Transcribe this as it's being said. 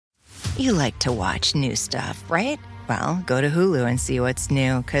You like to watch new stuff, right? Well, go to Hulu and see what's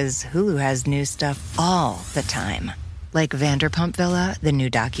new, because Hulu has new stuff all the time. Like Vanderpump Villa, the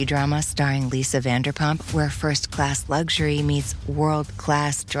new docudrama starring Lisa Vanderpump, where first-class luxury meets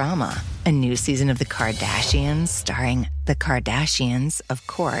world-class drama. A new season of The Kardashians starring The Kardashians, of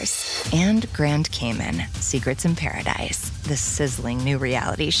course. And Grand Cayman, Secrets in Paradise, the sizzling new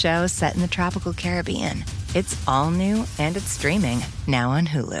reality show set in the tropical Caribbean. It's all new and it's streaming now on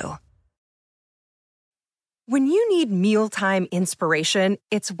Hulu. When you need mealtime inspiration,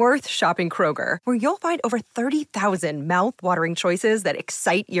 it's worth shopping Kroger, where you'll find over 30,000 mouth-watering choices that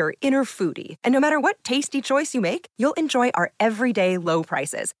excite your inner foodie. And no matter what tasty choice you make, you'll enjoy our everyday low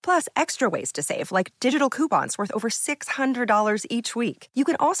prices, plus extra ways to save, like digital coupons worth over $600 each week. You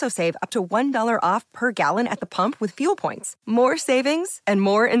can also save up to $1 off per gallon at the pump with fuel points. More savings and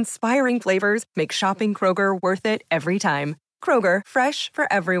more inspiring flavors make shopping Kroger worth it every time. Kroger, fresh for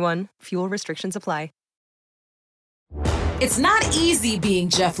everyone. Fuel restrictions apply. It's not easy being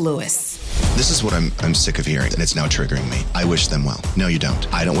Jeff Lewis. This is what I'm sick of hearing, and it's now triggering me. I wish them well. No, you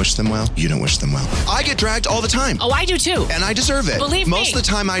don't. I don't wish them well. You don't wish them well. I get dragged all the time. Oh, I do too. And I deserve it. Believe me. Most of the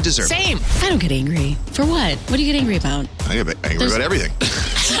time, I deserve it. Same. I don't get angry. For what? What do you get angry about? I get angry about everything.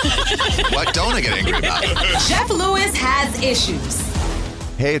 What don't I get angry about? Jeff Lewis has issues.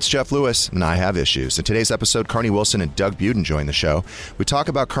 Hey, it's Jeff Lewis, and I have issues. In today's episode, Carney Wilson and Doug Buden join the show. We talk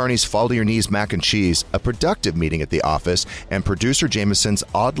about Carney's fall-to-your-knees mac and cheese, a productive meeting at the office, and producer Jameson's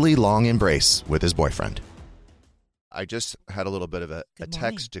oddly long embrace with his boyfriend. I just had a little bit of a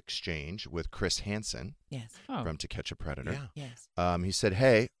text exchange with Chris Hansen from To Catch a Predator. Yeah. Yes. He said,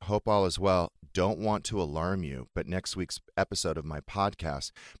 hey, hope all is well. Don't want to alarm you, but next week's episode of my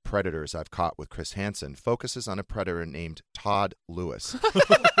podcast, Predators I've Caught with Chris Hansen, focuses on a predator named Todd Lewis.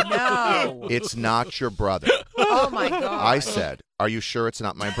 No. It's not your brother. Oh, my God. I said, are you sure it's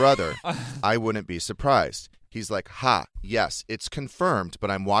not my brother? I wouldn't be surprised. He's like, yes, it's confirmed, but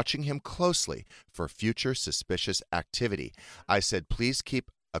I'm watching him closely for future suspicious activity. I said, please keep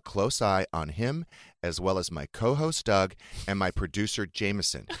a close eye on him, as well as my co-host Doug and my producer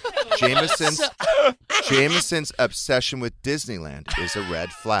Jameson. Jameson's obsession with Disneyland is a red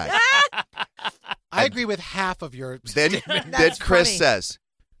flag. I agree with half of your Then statement. Chris says,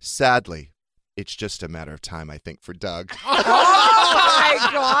 sadly, it's just a matter of time, I think, for Doug. Oh,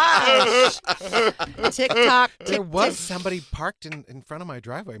 my gosh. TikTok. There was somebody parked in front of my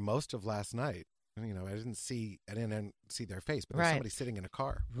driveway most of last night. You know, I didn't see their face, but there was somebody sitting in a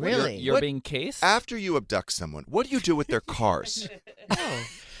car. Really? You're being cased? After you abduct someone, what do you do with their cars?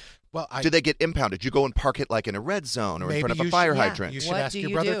 Well, Do they get impounded? You go and park it like in a red zone or in Maybe front of a you fire should- hydrant. You should What ask do your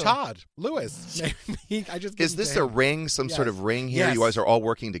you brother do? Todd Lewis. Maybe I just give Is him this to a him. ring, some sort Yes. of ring here? Yes. You guys are all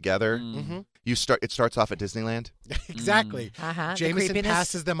working together? Mm-hmm. It starts off at Disneyland? Exactly. The Jameson creepiness.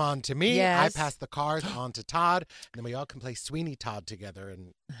 passes them on to me. Yes. I pass the cars on to Todd. And then we all can play Sweeney Todd together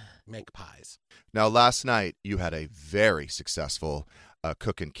and make pies. Now, last night, you had a very successful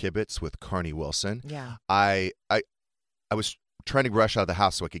cook and kibitz with Carney Wilson. Yeah. I was trying to rush out of the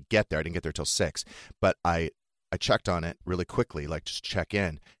house so I could get there. I didn't get there till 6, but I checked on it really quickly, like just check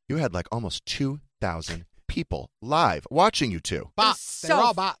in. You had like almost 2,000 people live watching you two. Bots. They were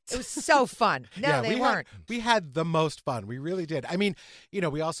all bots. It was so fun. No, they weren't. We had the most fun. We really did. I mean, you know,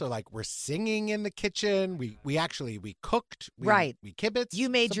 we also were singing in the kitchen. We cooked. Right. We kibitzed. You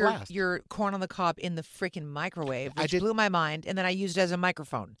made It's a blast. your corn on the cob in the freaking microwave, I which did- blew my mind, and then I used it as a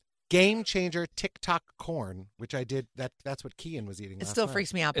microphone. Game changer TikTok corn, which I did. That's what Kian was eating. It last still night.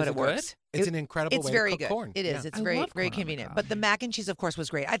 freaks me out, but Is it it works. It's an incredible It's way very to cook good. corn. It is. Yeah. It's I very love very corn on the convenient. cob. But the mac and cheese, of course, was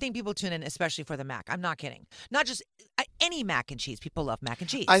great. I think people tune in especially for the mac. I'm not kidding. Not just any mac and cheese. People love mac and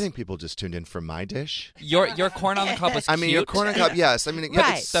cheese. I think people just tuned in for my dish. Your corn on the cob was I mean, cute. your corn on the cob, yes. I mean,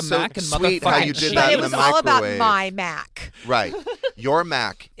 Right. it's The so mac and sweet how you motherfucking did cheese. that But in it was the all about microwave. my mac. Right. Your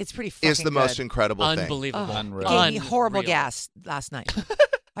mac It's pretty fucking is the most good. incredible thing. Unbelievable. It Unreal. gave me horrible gas last night.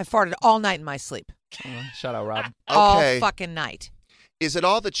 I farted all night in my sleep. Shout out, Rob. All Okay. fucking night. Is it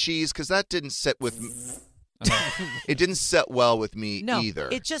all the cheese? Because that didn't sit with it didn't sit well with me No, either.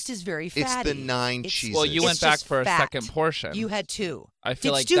 it just is very It's fatty. the 9 It's- cheeses. Well, you It's went back just for a fat. second portion. You had 2. I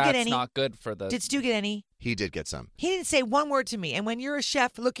feel Did like Stu get that's any? not good for the. Did Stu get any? He did get some. He didn't say one word to me. And when you're a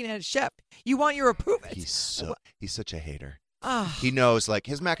chef looking at a chef, you want your approval. He's such a hater. Oh, He knows, like,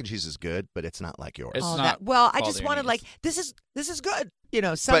 his mac and cheese is good, but it's not like yours. It's oh, not well, I fall just to your wanted knees. this is good.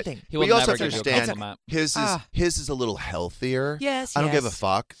 something. He will we also never have to give you a understand compliment. his is a little healthier. Yes, I don't give a yes.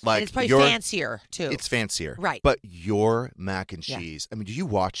 fuck. And Like it's probably your fancier too. It's fancier, Right. But your mac and Yeah. cheese. I mean, do you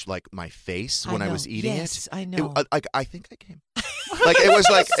watch like my face when I know. was eating Yes, it? I know. I think I came. Like it was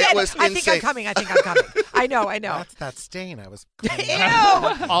like it was I insane. think I'm coming. I think I'm coming. I know. That's that stain. I was.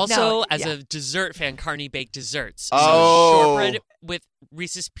 Ew. Also, No, as yeah. a dessert fan, Carney baked desserts. Oh. So shortbread with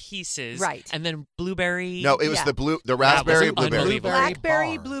Reese's Pieces. Right. And then blueberry. No, it was Yeah. the raspberry was blueberry. unbelievable.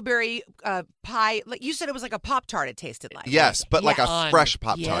 Blackberry, bar. blueberry pie. Like you said, it was like a Pop-Tart. It tasted like. Yes, but like a Yeah. fresh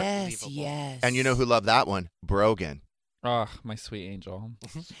Pop-Tart. Yes. Yes. And you know who loved that one? Brogan. Oh, my sweet angel.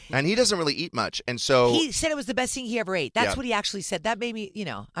 And he doesn't really eat much, and so He said it was the best thing he ever ate. That's Yeah. what he actually said. That made me,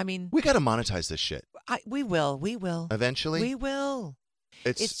 I mean, we got to monetize this shit we will. We will. eventually. We will.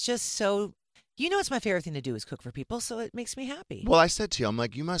 it's It's just so. It's my favorite thing to do is cook for people, so it makes me happy. well, I said to you, I'm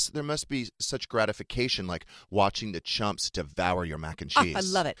like, there must be such gratification, like watching the chumps devour your mac and cheese. I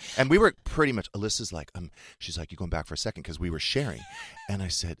love it. And we were pretty much. Alyssa's like, she's like, you going back for a second because we were sharing, and I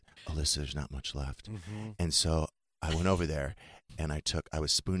said, Alyssa, there's not much left, and so I went over there, and I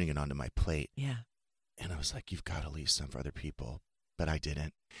was spooning it onto my plate, Yeah. and I was like, you've got to leave some for other people, but I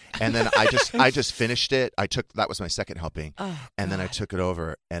didn't, and then I just finished it. That was my second helping, Oh, and then I God. took it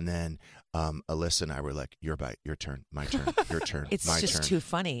over, and then Alyssa and I were like, your bite, your turn, my turn, your turn, It's my just turn. too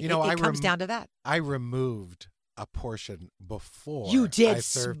funny. You know, it I comes down to that. I removed a portion before You did I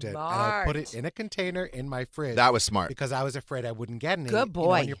served it, and I put it smart. in a container in my fridge. That was smart. because I was afraid I wouldn't get any. Good You know, boy.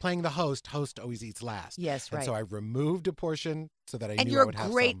 when you're playing the host always eats last. Yes, And right. so I removed a portion so that I And knew you're I would a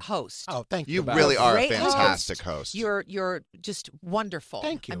have great some. host. Oh, thank you. You You're really are a Great fantastic host. You're just wonderful.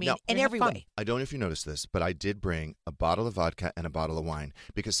 Thank you. I mean, No, in we have every fun. way. I don't know if you noticed this, but I did bring a bottle of vodka and a bottle of wine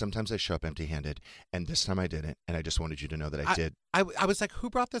because sometimes I show up empty-handed, and this time I didn't, and I just wanted you to know that I did. I was like, who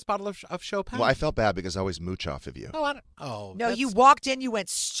brought this bottle of Chopin? Well, I felt bad because I always mooch off of you. Oh, I don't, oh. No, you that's- walked in. You went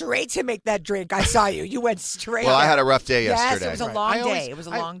straight to make that drink. I saw you. You went straight. Well, I there. had a rough day Yes, yesterday. it was a Right. long I always- day. It was a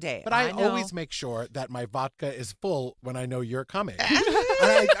long day. But I know. always make sure that my vodka is full when I know you're coming.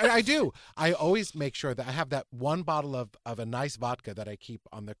 And I do. I always make sure that I have that one bottle of a nice vodka that I keep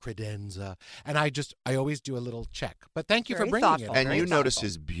on the credenza. And I always do a little check. But thank you Very for bringing thoughtful. it. And Very you noticed thoughtful.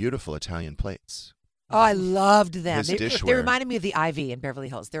 his beautiful Italian plates. Oh, I loved them. His They dishware. reminded me of the Ivy in Beverly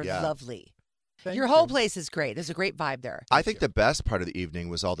Hills. They're Yeah. lovely. Thank Your whole you. place is great. There's a great vibe there. I think the best part of the evening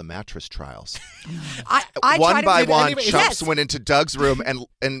was all the mattress trials. I one tried to by do- one, anybody- Chumps Yes. went into Doug's room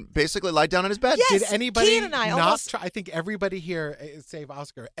and basically lied down on his bed. Yes. Did anybody Kean and I not almost- try? I think everybody here, save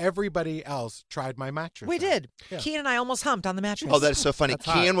Oscar, everybody else tried my mattress. We out. did. Yeah. Keen and I almost humped on the mattress. Oh, that is so funny. That's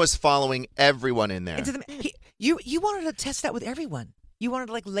hot. Kian was following everyone in there. Into the, you wanted to test that with everyone. You wanted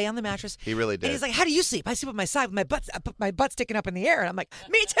to like lay on the mattress. He really And did. he's like, "How do you sleep?" I sleep with my side, with my butt, I put my butt sticking up in the air, and I'm like,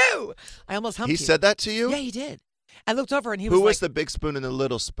 "Me too." I almost humped He you. said that to you? Yeah, he did. I looked over and he Who was was like, the big spoon and the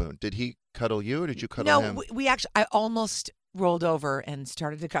little spoon? Did he cuddle you or did you cuddle "No, him? we actually." I almost rolled over and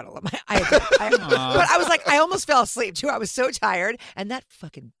started to cuddle him. But I was like, I almost fell asleep too. I was so tired, and that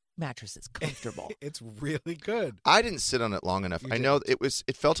fucking mattress is comfortable. It's really good. I didn't sit on it long enough. You I know didn't.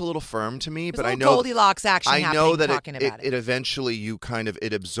 it felt a little firm to me, There's but a I little know Goldilocks action I know happening that talking it about it. eventually you kind of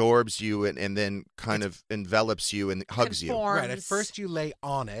it absorbs you and then kind of envelops you and hugs you. Conforms. Right. At first, you lay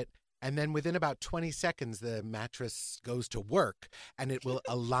on it, and then within about 20 seconds, the mattress goes to work, and it will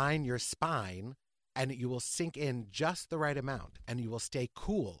align your spine, and you will sink in just the right amount, and you will stay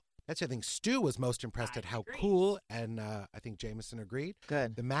cool. That's the thing. Stu was most impressed at how cool, and I think Jameson agreed.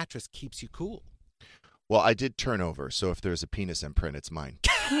 Good. The mattress keeps you cool. Well, I did turn over, so if there's a penis imprint, it's mine.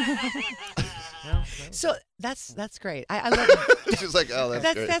 So that's great. I love it. She's like, oh,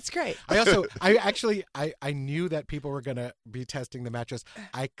 that's great. That's great. I knew that people were going to be testing the mattress.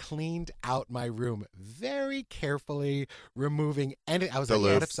 I cleaned out my room very carefully, removing any. I was The like,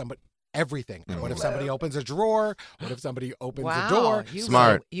 what loof. if somebody. Everything. What if somebody opens a drawer? What if somebody opens Wow. a door? You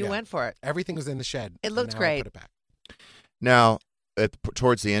Smart. You Yeah. went for it. Everything was in the shed. It looked Now I great. put it back. Now,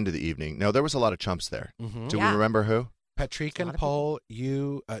 towards the end of the evening, now there was a lot of chumps there. Mhm. Do Yeah. we remember who? Patrick A lot and of Paul,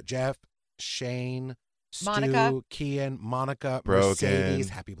 you, Jeff, Shane, Stu, Monica. Kian, Monica, Brogan. Mercedes.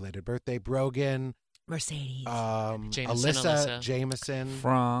 Happy belated birthday, Brogan. Mercedes. Jameson, Alyssa, Alyssa. Jameson.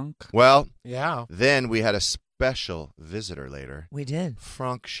 Frank. Well, Yeah. then we had a special visitor later. we did.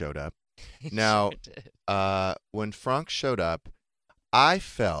 Frank showed up. Now, when Frank showed up, I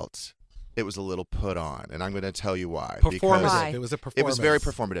felt it was a little put on, and I'm going to tell you why. Performative. Because- It was a performance. It was very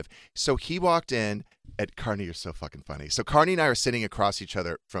performative. So he walked in, and Carney, you're so fucking funny. So Carney and I are sitting across each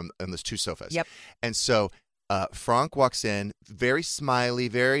other on those two sofas. Yep. And so Frank walks in, very smiley,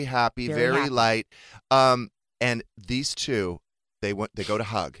 very happy, Very very happy. light. And these two They go to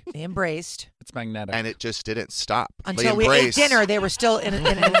hug, They embraced. It's magnetic. and it just didn't stop. Until they we ate embraced. dinner, they were still in an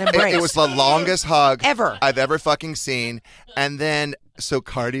embrace. It was the longest hug Ever. I've ever fucking seen. And then, so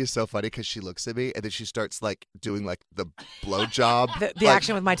Cardi is so funny because she looks at me and then she starts like doing like the blowjob. The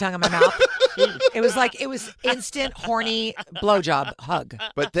action with my tongue in my mouth. It was instant, horny blowjob hug.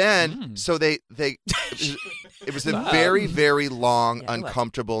 But then, so they it was a very, very long, Yeah, it was.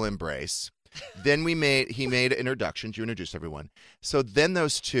 uncomfortable embrace. Then he made introductions. You introduced everyone. So then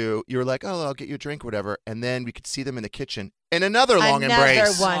those two, you were like, oh, I'll get you a drink, whatever. And then we could see them in the kitchen in another long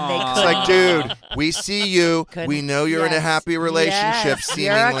embrace. Another one. They Aw. It's like, dude, we see you. Couldn't- We know you're in a Yes. happy relationship, Yes.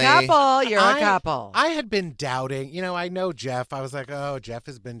 seemingly. You're a couple. You're a couple. I had been doubting. I know Jeff. I was like, oh, Jeff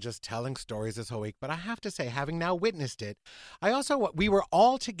has been just telling stories this whole week. But I have to say, having now witnessed it, we were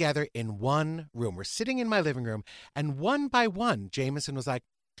all together in one room. We're sitting in my living room, and one by one, Jameson was like,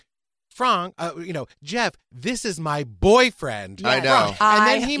 Frank, Jeff, this is my boyfriend. I know. Frank. And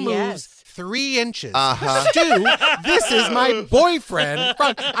then he moves Yes. 3 inches. Uh-huh. Stu, this is my boyfriend,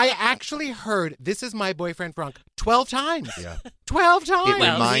 Frank. I actually heard this is my boyfriend, Frank, 12 times. Yeah. 12 times. It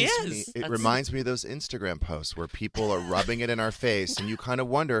Well, reminds he me. is. It That's- reminds me of those Instagram posts where people are rubbing it in our face, and you kind of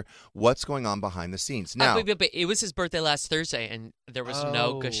wonder what's going on behind the scenes. Now, but it was his birthday last Thursday, and there was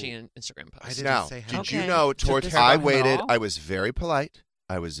no gushy Instagram I post. didn't now, say did how. you Okay. know? Took this I about him waited. all? I was very polite.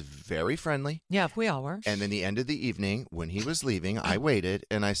 I was very friendly. Yeah, we all were. And then the end of the evening, when he was leaving, I waited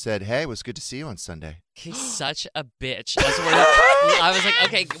and I said, "Hey, it was good to see you on Sunday." He's such a bitch. I was like,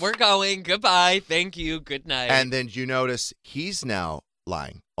 okay, we're going. Goodbye. Thank you. Good night. And then you notice he's now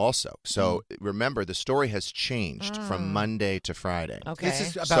lying also. So remember, the story has changed from Monday to Friday. Okay. This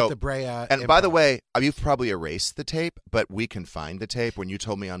is about So- the Brea. And by the improv. way, you've probably erased the tape, but we can find the tape when you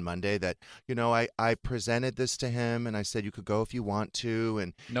told me on Monday that, I presented this to him and I said you could go if you want to.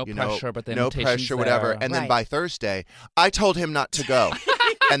 And No you know, pressure, but the no invitation's pressure, whatever. there. And then Right. by Thursday, I told him not to go.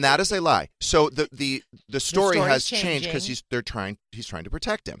 And that is a lie. So the story story's has changed because changing. he's trying to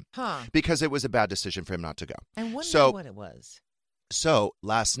protect him Huh. because it was a bad decision for him not to go. And wonder So- what it was. So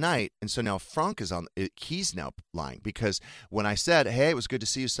last night, and so now Frank is he's now lying because when I said, hey, it was good to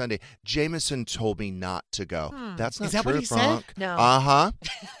see you Sunday, Jameson told me not to go. That's not Is that true, what he said? Frank. No. Uh-huh.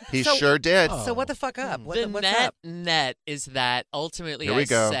 He So- sure did. So what the fuck up? the What's net up? is that ultimately Here we I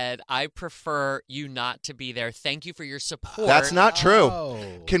go. said, I prefer you not to be there. Thank you for your support. That's not true. Oh.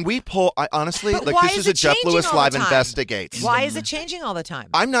 Can we pull, honestly, But like why this is is a it Jeff changing Lewis all the Live time? Investigates. Why is it changing all the time?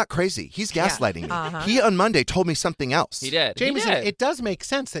 I'm not crazy. He's gaslighting me. Uh-huh. He on Monday told me something else. He did. Jameson, he did. it does make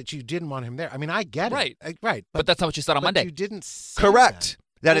sense that you didn't want him there. I mean, I get Right. it. Right. But that's not what you said on but Monday. You didn't say Correct.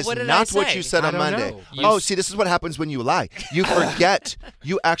 That Well, is what did not I what say? you said I on don't Monday. know. See, this is what happens when you lie. You forget.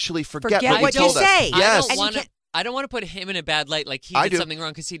 You actually forget Forget what what you you told us. say. Yes. I don't want to put him in a bad light like he I did do. something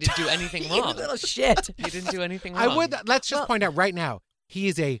wrong because he didn't do anything You wrong. little shit. He didn't do anything I wrong. would. Let's just Well- point out right now. He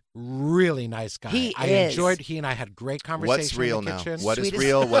is a really nice guy. He I is. enjoyed. He and I had great conversation. What's real in the now? kitchen. What is Sweetest-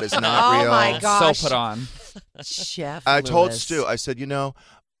 real? What is not Oh real? my gosh. So put on. Chef I told Lewis. Stu, I said,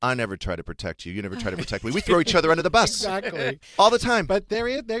 I never try to protect you. You never try to protect me. We throw each other under the bus Exactly. all the time. But there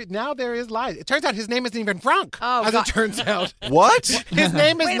is lies. It turns out his name isn't even Frank. Oh, as God. it turns out, What? his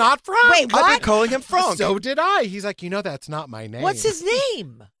name is Wait a not Frank. wait, I've what? been calling him Frank. So did I. He's like, that's not my name. What's his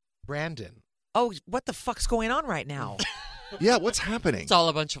name? Brandon. Oh, what the fuck's going on right now? Yeah, what's happening? It's all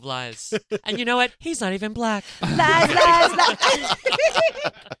a bunch of lies. And you know what? He's not even black. lies, lies.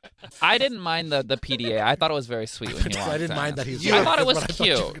 I didn't mind the PDA. I thought it was very sweet when he walked I didn't in. mind that he's. I thought it was That's what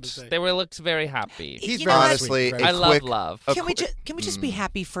I thought you were gonna cute. say. They looked very happy. He's You very know what? Honestly, sweet, a right? I love quick- love. a Can we quick- just be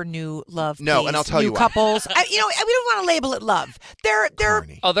happy for new love? No, please? and I'll tell new you why. couples. we don't want to label it love. They're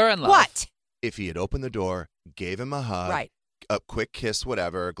Carney. Oh, they're in love. what? If he had opened the door, gave him a hug, Right. a quick kiss,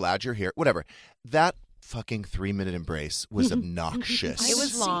 whatever, glad you're here, whatever, that fucking 3-minute embrace was obnoxious. It was I've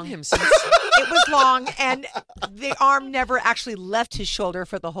seen long. him since. It was long, and the arm never actually left his shoulder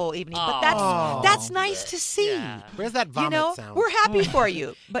for the whole evening. But Oh. that's nice to see. Yeah. Where's that You vomit know, sound? we're happy for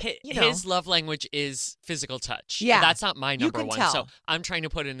you, but His love language is physical touch. Yeah. That's not my You number can one. tell. So I'm trying to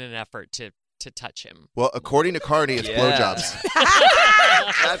put in an effort to touch him. Well, according to Carney, it's Yeah. blowjobs.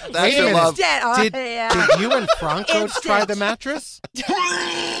 That's Wait a your minute. love. Dead. Oh, Did, yeah. did you and Frank go Instant. try the mattress?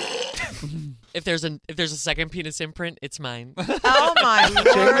 If there's a second penis imprint, it's mine. Oh my lord!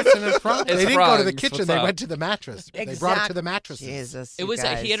 Jameson and Frank. It's They didn't go to the Frank's. kitchen. What's They up? went to the mattress. They brought it to the mattresses. Jesus, It you was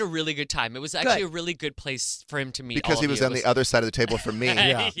guys. he had a really good time. It was actually Good. a really good place for him to meet Because all he of was you. on It the other side of the table from me.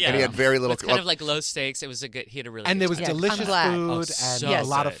 Yeah. And he had very little. It's kind of like low stakes. It was a good. He had a really And good there was time. Yes, I'm delicious glad. food Oh, and so a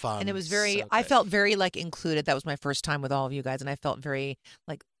lot of good. fun. and it was very. So I good. felt very included. That was my first time with all of you guys, and I felt very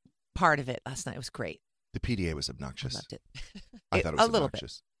part of it last night. It was great. The PDA was I obnoxious. loved it. I thought it was a little bit.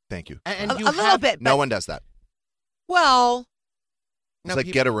 obnoxious. Thank you. And A you little have- bit. No but- one does that. Well, No, like,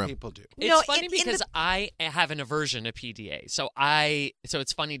 get a room. People do. It's No, funny in because the- I have an aversion to PDA, so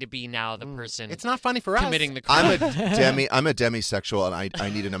it's funny to be now the person. It's not funny for us. committing the I'm crime. a demisexual, and I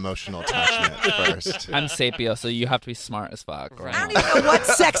need an emotional attachment first. I'm sapio, so you have to be smart as fuck. Right. I don't even know what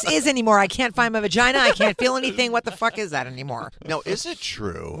sex is anymore. I can't find my vagina. I can't feel anything. What the fuck is that anymore? Now, is it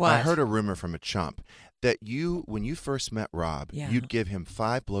true? What? I heard a rumor from a chump that when you first met Rob, Yeah. you'd give him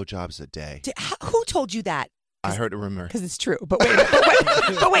 5 blowjobs a day. Who told you that? I heard a rumor. Because it's true. But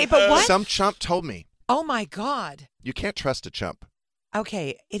wait, but what? Some chump told me. Oh my God. You can't trust a chump.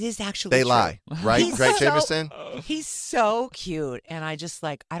 Okay, it is actually They true. lie, right? He's Right, so- Jameson? He's so cute, and I just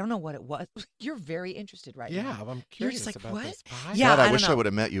I don't know what it was. You're very interested right Yeah, now. I'm You're curious just like, about what? this pie. Yeah, God, I I don't wish I know. would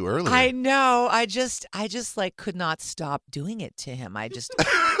have met you earlier. I know. I just could not stop doing it to him. I just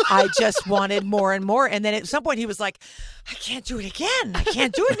wanted more and more. And then at some point he was like, I can't do it again. I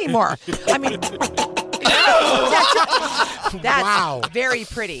can't do it anymore. I mean, that's Wow. very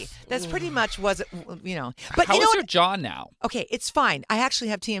pretty. That's pretty much But How you know is what? your jaw now? Okay, it's fine. I actually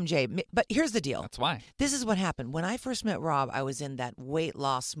have TMJ. But here's the deal. That's why. This is what happened. When I first met Rob, I was in that weight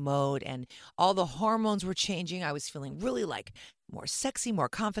loss mode and all the hormones were changing. I was feeling really more sexy, more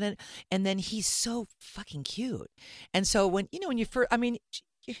confident. And then he's so fucking cute. And so when you first,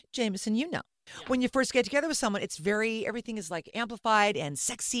 Jameson, when you first get together with someone, it's everything is amplified and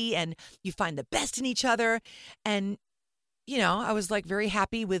sexy and you find the best in each other. And, I was very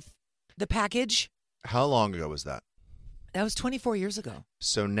happy with the package. How long ago was that? That was 24 years ago.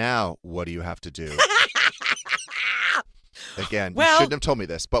 So now, what do you have to do? Again, Well- you shouldn't have told me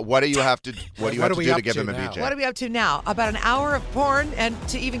this, but what do you have to do What are to we do to up give to him a now? BJ? What are we up to now? About an hour of porn and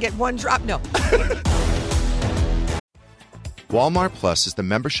to even get one drop? No. Walmart Plus is the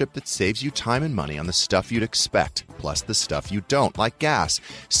membership that saves you time and money on the stuff you'd expect, plus the stuff you don't, like gas.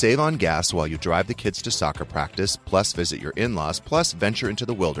 Save on gas while you drive the kids to soccer practice, plus visit your in-laws, plus venture into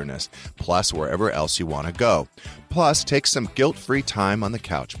the wilderness, plus wherever else you want to go. Plus, take some guilt-free time on the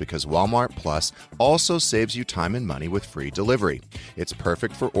couch because Walmart Plus also saves you time and money with free delivery. It's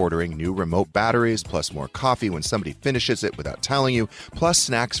perfect for ordering new remote batteries, plus more coffee when somebody finishes it without telling you, plus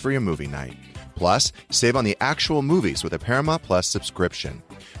snacks for your movie night. Plus, save on the actual movies with a Paramount Plus subscription.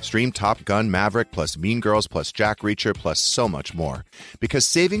 Stream Top Gun Maverick plus Mean Girls plus Jack Reacher plus so much more. Because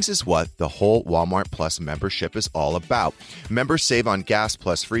savings is what the whole Walmart Plus membership is all about. Members save on gas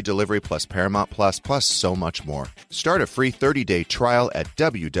plus free delivery plus Paramount Plus plus so much more. Start a free 30-day trial at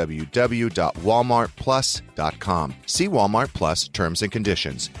www.walmartplus.com. See Walmart Plus terms and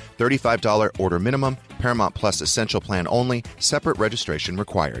conditions. $35 order minimum, Paramount Plus Essential Plan only, separate registration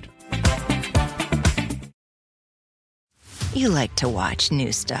required. You like to watch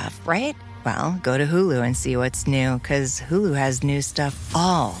new stuff, right? Well, go to Hulu and see what's new, because Hulu has new stuff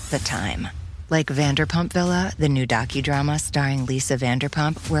all the time. Like Vanderpump Villa, the new docudrama starring Lisa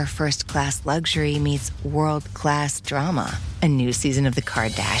Vanderpump, where first-class luxury meets world-class drama. A new season of The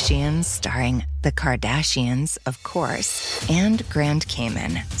Kardashians starring The Kardashians, of course. And Grand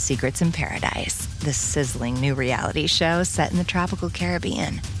Cayman, Secrets in Paradise, the sizzling new reality show set in the tropical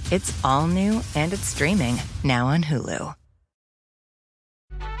Caribbean. It's all new and it's streaming now on Hulu.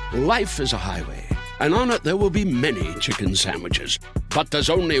 Life is a highway, and on it there will be many chicken sandwiches. But there's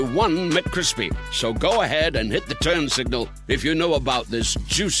only one McCrispy. So go ahead and hit the turn signal if you know about this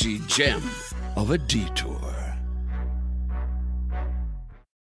juicy gem of a detour.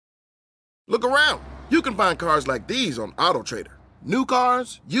 Look around. You can find cars like these on AutoTrader. New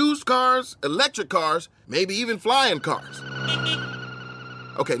cars, used cars, electric cars, maybe even flying cars.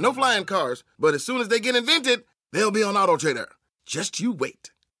 Okay, no flying cars, but as soon as they get invented, they'll be on AutoTrader. Just you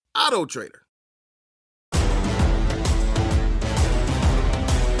wait. AutoTrader.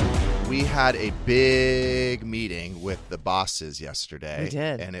 We had a big meeting with the bosses yesterday. We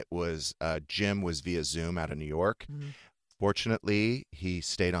did. And it was, Jim was via Zoom out of New York. Mm-hmm. Fortunately, he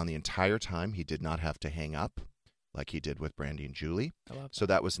stayed on the entire time. He did not have to hang up like he did with Brandy and Julie. So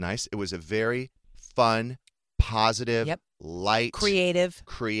that was nice. It was a very fun, positive, light, creative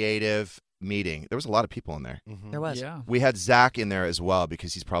meeting. There was a lot of people in there. There was. Yeah. We had Zach in there as well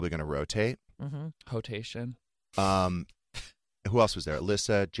because he's probably going to rotate. Rotation. Who else was there?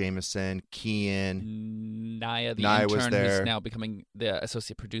 Alyssa, Jameson, Kian. Naya, the Naya intern, was there. who's now becoming the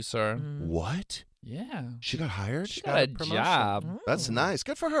associate producer. What? Yeah. She got hired? She got a job. That's nice.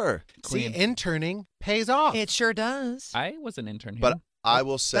 Good for her. See, interning pays off. It sure does. I was an intern here. But I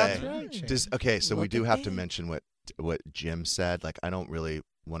will say, That's right. okay, so we Look do at have to that. mention what Jim said. Like, I don't really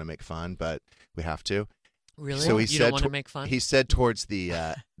want to make fun, but we have to. Really? So he You said don't want to make fun? He said towards the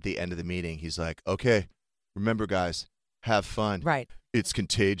end of the meeting, he's like, "Okay, remember, guys, have fun. Right. it's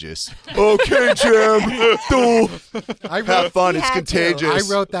contagious. Okay, Jim. Have fun. It's contagious.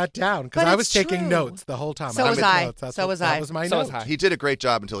 I wrote that down because I was taking notes the whole time. So was I. So was I. That was my note. He did a great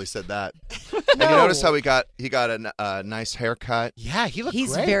job until he said that. And you notice how he got a nice haircut. Yeah,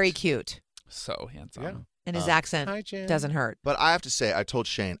 He's very cute. So handsome. Yeah. And his accent doesn't hurt. But I have to say, I told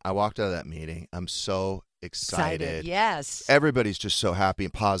Shane, I walked out of that meeting. I'm so excited. Yes. Everybody's just so happy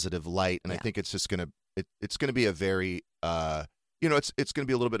and positive light. And I think it's just going to, it's going to be a very, it's going to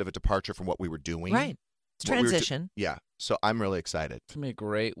be a little bit of a departure from what we were doing. Right. It's transition. Yeah. So I'm really excited. It's going to be a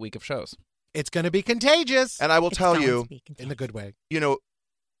great week of shows. It's going to be contagious. And I will tell you, in the good way.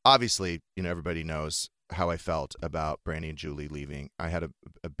 Obviously, everybody knows how I felt about Brandy and Julie leaving. I had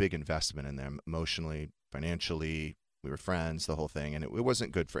a big investment in them emotionally, financially. We were friends, the whole thing, and it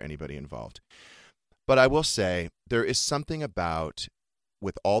wasn't good for anybody involved. But I will say there is something about,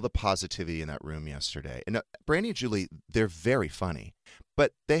 with all the positivity in that room yesterday, and Brandy and Julie, they're very funny,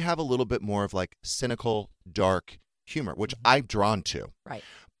 but they have a little bit more of like cynical, dark humor, which I'm drawn to. Right.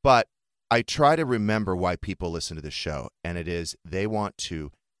 But I try to remember why people listen to the show, and it is they want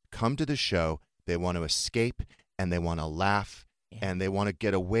to come to the show, they want to escape, and they want to laugh, and they want to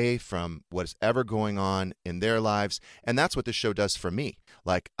get away from what's ever going on in their lives. And that's what the show does for me.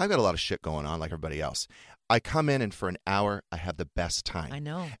 Like, I've got a lot of shit going on like everybody else. I come in, and for an hour, I have the best time. I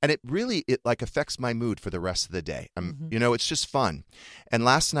know. And it really, affects my mood for the rest of the day. It's just fun. And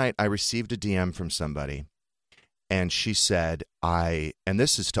last night, I received a DM from somebody, and she said, and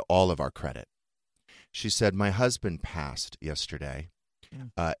this is to all of our credit, she said, my husband passed yesterday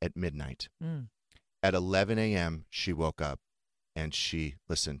at midnight. At 11 a.m., she woke up, and she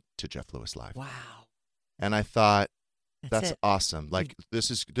listened to Jeff Lewis Live. Wow. And I thought, that's awesome. Like,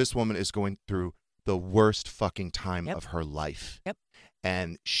 this woman is going through the worst fucking time of her life. Yep.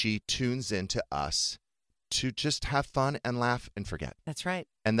 And she tunes into us to just have fun and laugh and forget. That's right.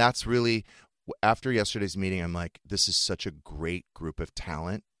 And that's really, after yesterday's meeting, I'm like, this is such a great group of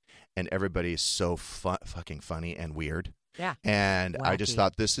talent, and everybody is so fucking funny and weird. Yeah. And wacky. I just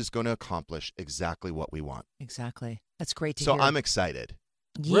thought this is going to accomplish exactly what we want. Exactly. That's great to so hear. I'm excited.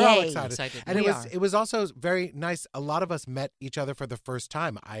 We're all Yay. excited. And it was also very nice. A lot of us met each other for the first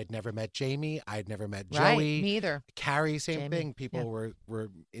time. I had never met Jamie. I had never met Right, Joey. me either. Carrie, same Jamie, thing. People were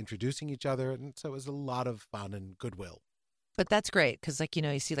introducing each other. And so it was a lot of fun and goodwill. But that's great because,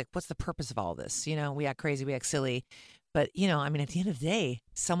 you see, what's the purpose of all this? We act crazy, we act silly. But, at the end of the day,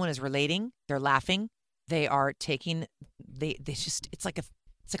 someone is relating. They're laughing. They are taking, it's like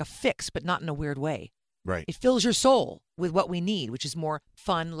a fix, but not in a weird way. Right. It fills your soul with what we need, which is more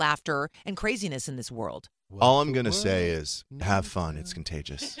fun, laughter, and craziness in this world. All I'm going to say is have fun. It's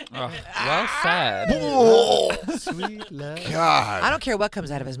contagious. Well said. Sweet love. God. I don't care what comes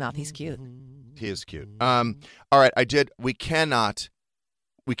out of his mouth. He's cute. He is cute. All right. We cannot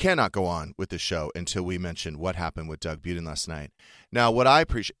go on with the show until we mention what happened with Doug Buden last night. Now, what I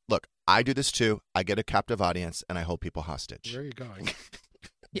appreciate, look, I do this too. I get a captive audience and I hold people hostage. Where are you going?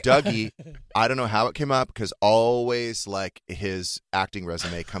 Dougie, I don't know how it came up because always his acting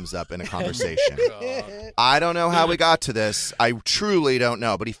resume comes up in a conversation. I don't know how we got to this. I truly don't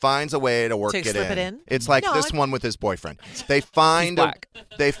know, but he finds a way to work it in. It's like this one with his boyfriend. They find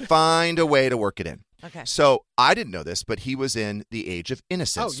a way to work it in. Okay. So I didn't know this, but he was in The Age of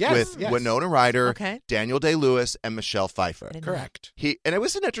Innocence with Winona Ryder, Daniel Day-Lewis, and Michelle Pfeiffer. Correct. And it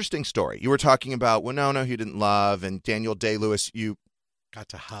was an interesting story. You were talking about Winona, who you didn't love, and Daniel Day-Lewis, you got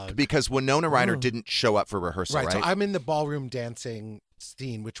to hug. Because Winona Ryder didn't show up for rehearsal, right? So I'm in the ballroom dancing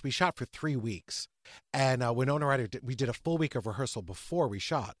scene, which we shot for 3 weeks. And Winona Ryder, we did a full week of rehearsal before we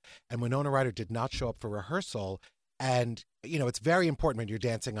shot. And Winona Ryder did not show up for rehearsal. And, it's very important when you're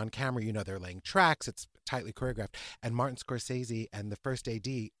dancing on camera. They're laying tracks. It's tightly choreographed. And Martin Scorsese and the first AD,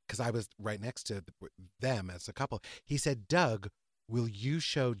 because I was right next to them as a couple, he said, Doug, will you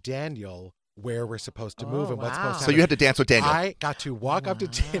show Daniel where we're supposed to move and what's supposed to happen? So you had to dance with Daniel. I got to walk up to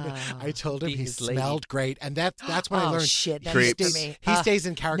Daniel. I told him he smelled great, and that's when I learned. Shit, he stays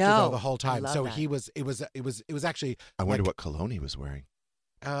in character though the whole time. So that. It was actually. I wonder what cologne he was wearing.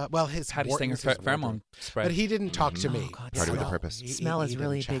 Well, his how do you sing pheromone spray? But he didn't talk to me. Party with a purpose. Smell is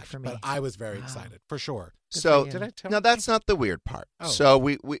really big for me. But I was very excited for sure. So did I tell now you? that's not the weird part. Oh. So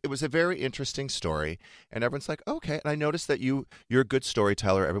it was a very interesting story, and everyone's like, okay. And I noticed that you're a good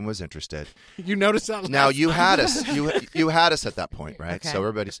storyteller. Everyone was interested. You noticed that. Now you had us. You had us at that point, right? Okay.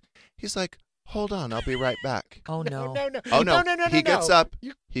 So he's like, hold on, I'll be right back. Oh no! No. Oh no! No. He gets up.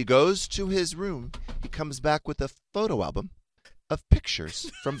 He goes to his room. He comes back with a photo album of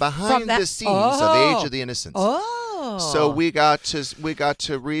pictures from behind the scenes of Age of the Innocents. Oh. So we got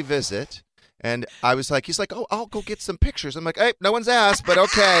to revisit, And I was like, he's like, oh, I'll go get some pictures. I'm like, hey, no one's asked, but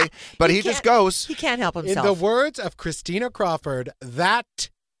okay. But he just goes. He can't help himself. In the words of Christina Crawford, that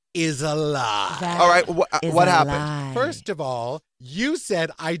is a lie. All right, what happened? First of all, you said,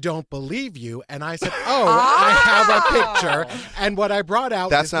 I don't believe you. And I said, I have a picture. And what I brought out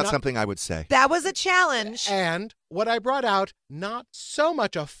That's is not something I would say. That was a challenge. And what I brought out, not so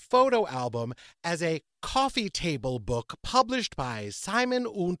much a photo album as a coffee table book published by Simon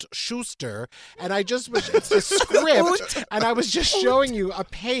und Schuster. And I just was, it's the script. And I was just showing you a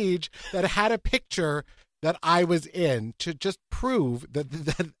page that had a picture that I was in to just prove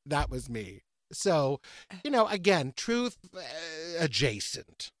that was me. So, again, truth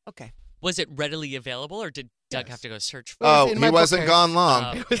adjacent. Okay. Was it readily available, or did Doug have to go search for Oh, it? he wasn't gone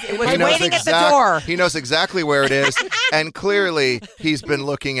long. It was waiting at the door. He knows exactly where it is, and clearly he's been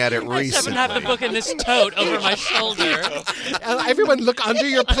looking at it I just recently. haven't have the book in this tote over my shoulder. Everyone look under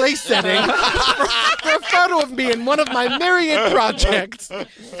your place setting for a photo of me in one of my myriad projects.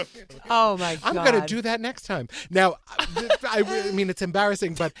 Oh, my God. I'm going to do that next time. Now, I mean, it's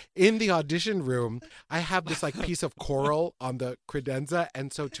embarrassing, but in the audition room, I have this piece of coral on the credenza,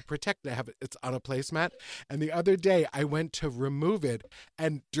 and so to protect it, it's on a placemat. And the other day, I went to remove it,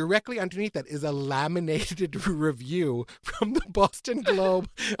 and directly underneath that is a laminated review from the Boston Globe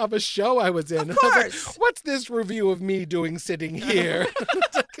of a show I was in. Of course. I was like, what's this review of me doing sitting here?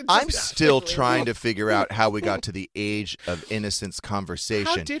 I'm still trying to figure out how we got to the age of innocence conversation.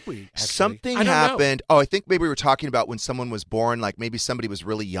 How did we? Actually? Something I don't know. happened. Oh, I think maybe we were talking about when someone was born, like maybe somebody was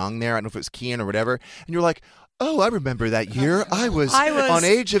really young there. I don't know if it was Kian or whatever. And you're like, oh, I remember that year. I was on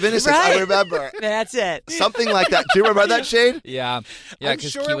Age of Innocence. Right? I remember. That's it. Something like that. Do you remember that, Shade? Yeah. I'm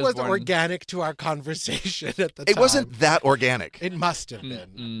sure it was organic to our conversation at the time. It wasn't that organic. It must have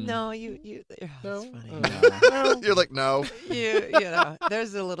been. No, you that's funny. You're like, no.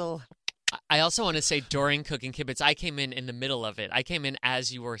 There's a little... I also want to say during Cooking Kibitz, I came in the middle of it. I came in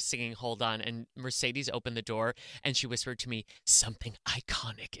as you were singing Hold On, and Mercedes opened the door, and she whispered to me, something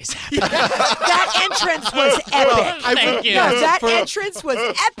iconic is happening. That entrance was epic. Thank you. No, that entrance was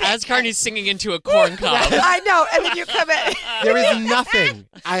epic. As Carney's singing into a corn cob. I know, and then you come in. There is nothing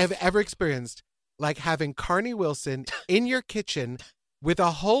I have ever experienced like having Carney Wilson in your kitchen with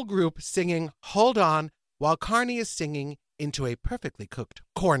a whole group singing Hold On while Carney is singing into a perfectly cooked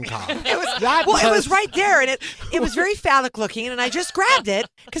corn cob. It was right there, and it was very phallic looking, and I just grabbed it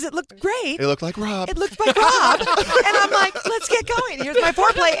because it looked great. It looked like Rob. It looked like Rob, and I'm like, let's get going. Here's my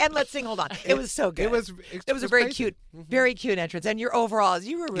foreplay, and let's sing Hold On. It was so good. It was a very crazy. cute, very cute entrance, and your overalls,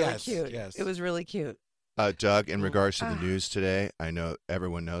 you were really cute. Yes. It was really cute. Doug, in regards to the news today, I know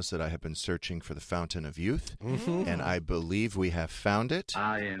everyone knows that I have been searching for the Fountain of Youth, and I believe we have found it.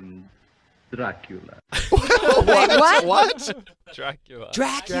 I am Dracula. What?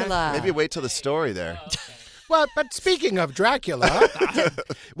 Dracula. Maybe wait till the story there. Well, but speaking of Dracula,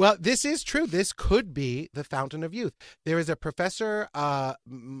 well, this is true. This could be the Fountain of Youth. There is a professor,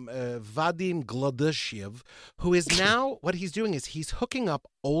 Vadim Glodyshev, who is now, what he's doing is he's hooking up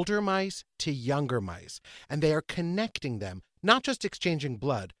older mice to younger mice, and they are connecting them, not just exchanging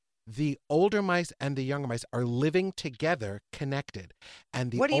blood. The older mice and the younger mice are living together, connected.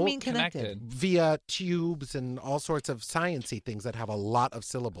 And What do you mean connected? Via tubes and all sorts of sciencey things that have a lot of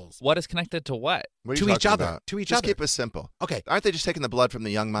syllables. What is connected to what? What are you To each talking other. about? To each Just other. keep it simple. Okay. Aren't they just taking the blood from the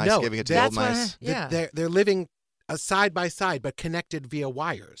young mice, No, giving it to the old mice? They're living side by side, but connected via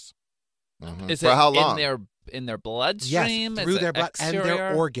wires. Is For it how long? in their bloodstream? Yes, through Is it their blood and their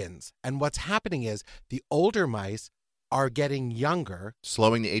exterior? organs. And what's happening is the older mice are getting younger.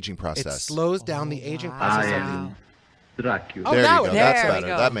 Slowing the aging It process. slows down the aging process. I of the am Dracula. Oh, there now you go. it- That's there we better.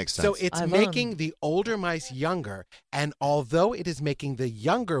 go. That makes sense. So it's I love making the older mice younger, and although it is making the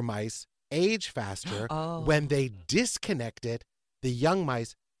younger mice age faster, Oh. when they disconnect it, the young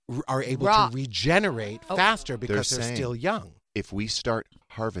mice are able Raw. to regenerate faster because they're saying still young. if we start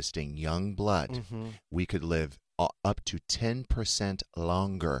harvesting young blood, Mm-hmm. we could live up to 10%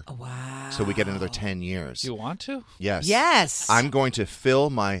 longer. Wow. So we get another 10 years. Do you want to? Yes. Yes. I'm going to fill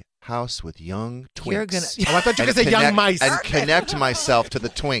my house with young twinks. You're gonna- Oh, I thought you were and going to say young connect- mice. And connect myself to the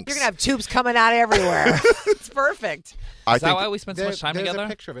twinks. You're going to have tubes coming out everywhere. It's perfect. I Is that think why we spend so much time there's together? a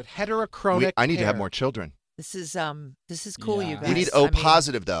picture of it. Heterochronic I need to have hair. more children. This is cool, Yeah. you guys. We need I O mean,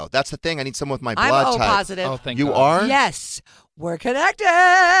 positive, though. That's the thing. I need someone with my I'm blood O type. positive. Oh, thank You God. are? Yes. We're connected.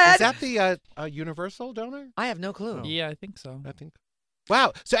 Is that the universal donor? I have no clue. Yeah, I think so. I think.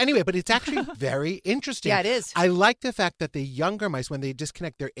 Wow. So anyway, but it's actually very interesting. Yeah, it is. I like the fact that the younger mice, when they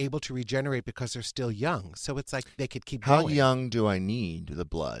disconnect, they're able to regenerate because they're still young. So it's like they could keep How going. young do I need the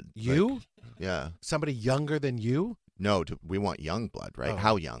blood? You? Like, yeah. Somebody younger than you? No, we want young blood, right? Oh.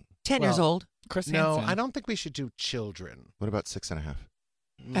 How young? 10 years old. Chris No, Hansen. I don't think we should do children. What about 6.5?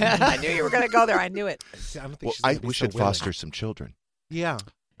 I knew you were going to go there. I knew it. I don't think Well, she's gonna be we so should willing. foster some children. Yeah.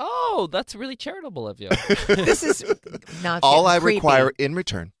 Oh, that's really charitable of you. This is not All I creepy. require in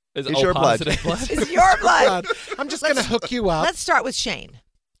return Is is O your blood. positive blood. Is your blood. I'm just going to hook you up. Let's start with Shane.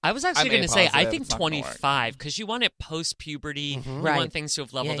 I was actually I'm going to say, I A-positive. think It's not gonna work. 25, because you want it post-puberty. You Right. want things to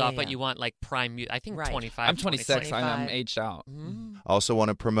have leveled Yeah, off, yeah, but yeah. you want like prime youth. I think Right. 25. I'm 26. I'm 25. aged out. Also want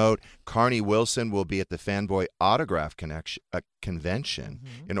to promote Carney Wilson will be at the Fanboy Autograph Convention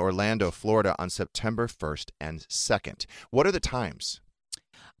in Orlando, Florida on September 1st and 2nd. What are the times?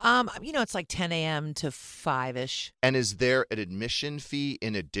 It's like 10 a.m. to 5-ish. And is there an admission fee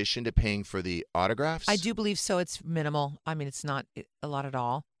in addition to paying for the autographs? I do believe so. It's minimal. I mean, it's not a lot at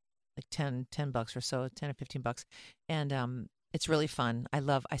all. Like $10 or so, 10 or $15. And it's really fun.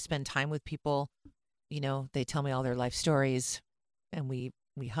 I spend time with people. They tell me all their life stories, and we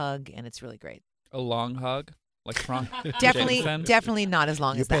hug, and it's really great. A long hug, like from Definitely not as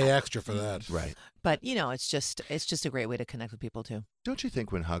long You as that. pay extra for that. Right. But it's just a great way to connect with people too. Don't you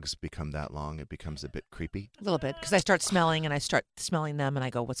think when hugs become that long, it becomes a bit creepy? A little bit, because I start smelling, and I start smelling them, and I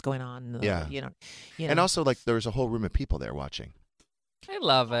go, "What's going on?" And, Yeah. And also, like, there's a whole room of people there watching. I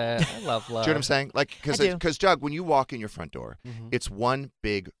love it. I love love. Do you know what I'm saying? Like, I do. because Doug, when you walk in your front door, Mhm. it's one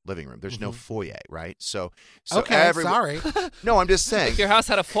big living room. There's no foyer, right? So Okay, everyone- sorry. No, I'm just saying. If your house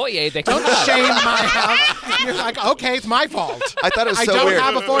had a foyer, they could Don't hug. shame my house. You're like, okay, it's my fault. I thought it was I so don't weird.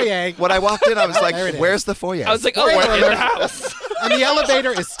 have a foyer. When I walked in, I was like, There it is. "Where's the foyer?" I was like, oh, Spoiler we're in the alert. house. And the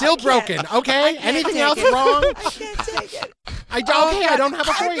elevator is still broken. Okay, anything else wrong? I can't take it. I don't have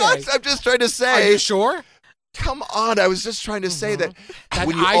a foyer. I'm just trying to Are say. you sure? Come on, I was just trying to say that That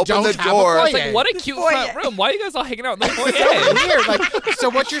when you I open don't the have a door, foyer. It's like, what a cute Foyer. front room. Why are you guys all hanging out in the So foyer? weird. Like, so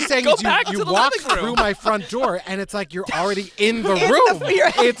what you're saying Go is back you to the walk living room. through my front door, and it's like you're already in the room.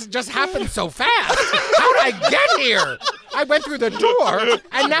 It just happened so fast. How did I get here? I went through the door,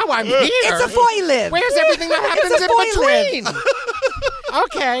 and now I'm here. It's a foyer. Where's everything that happens It's a in foyer. between?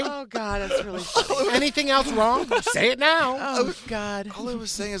 Okay. Oh God, that's really funny. Anything else wrong? Say it now. Oh God. all I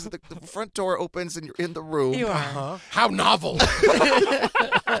was saying is that the front door opens and you're in the room. You are. Uh-huh. How novel.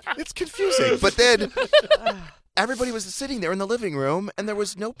 It's confusing. But then everybody was sitting there in the living room, and there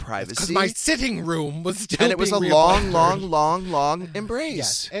was no Because privacy. my sitting room was still and it was a being long, reapplied. long embrace.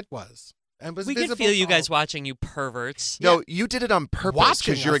 Yes, it was. And was We could visible feel you to guys all. watching, you perverts. No, you did it on purpose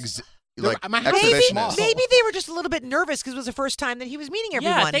Watching because you're us. like My house is Maybe, small. maybe they were just a little bit nervous because it was the first time that he was meeting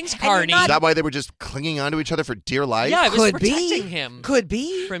everyone. Yeah, thanks, And you're Carney. not- Is that why they were just clinging onto each other for dear life? Yeah, I was Could protecting be. him Could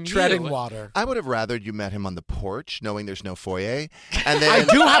be. from Treading you. water. I would have rather you met him on the porch, knowing there's no foyer, and then I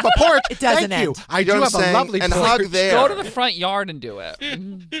do have a porch. It doesn't Thank you. end. I You know do what have I'm a saying? lovely And porch. hug there. Go to the front yard and do it.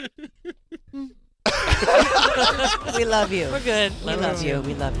 We love you. We're good. We love you.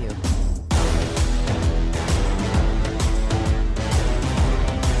 We love you.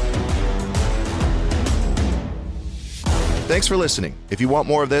 Thanks for listening. If you want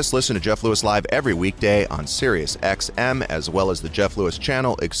more of this, listen to Jeff Lewis Live every weekday on Sirius XM, as well as the Jeff Lewis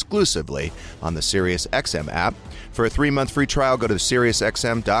channel exclusively on the Sirius XM app. For a 3-month free trial, go to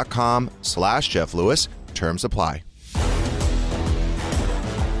SiriusXM.com/Jeff Lewis. Terms apply.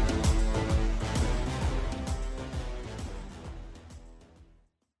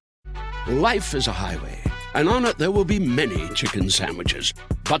 Life is a highway, and on it there will be many chicken sandwiches.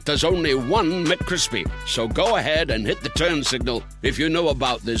 But there's only one McCrispy. So go ahead and hit the turn signal if you know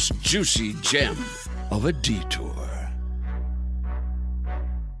about this juicy gem of a detour.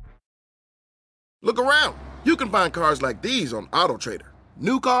 Look around. You can find cars like these on AutoTrader.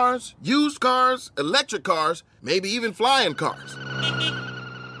 New cars, used cars, electric cars, maybe even flying cars.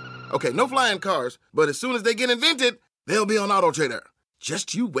 Okay, no flying cars, but as soon as they get invented, they'll be on AutoTrader.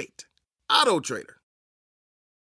 Just you wait. AutoTrader.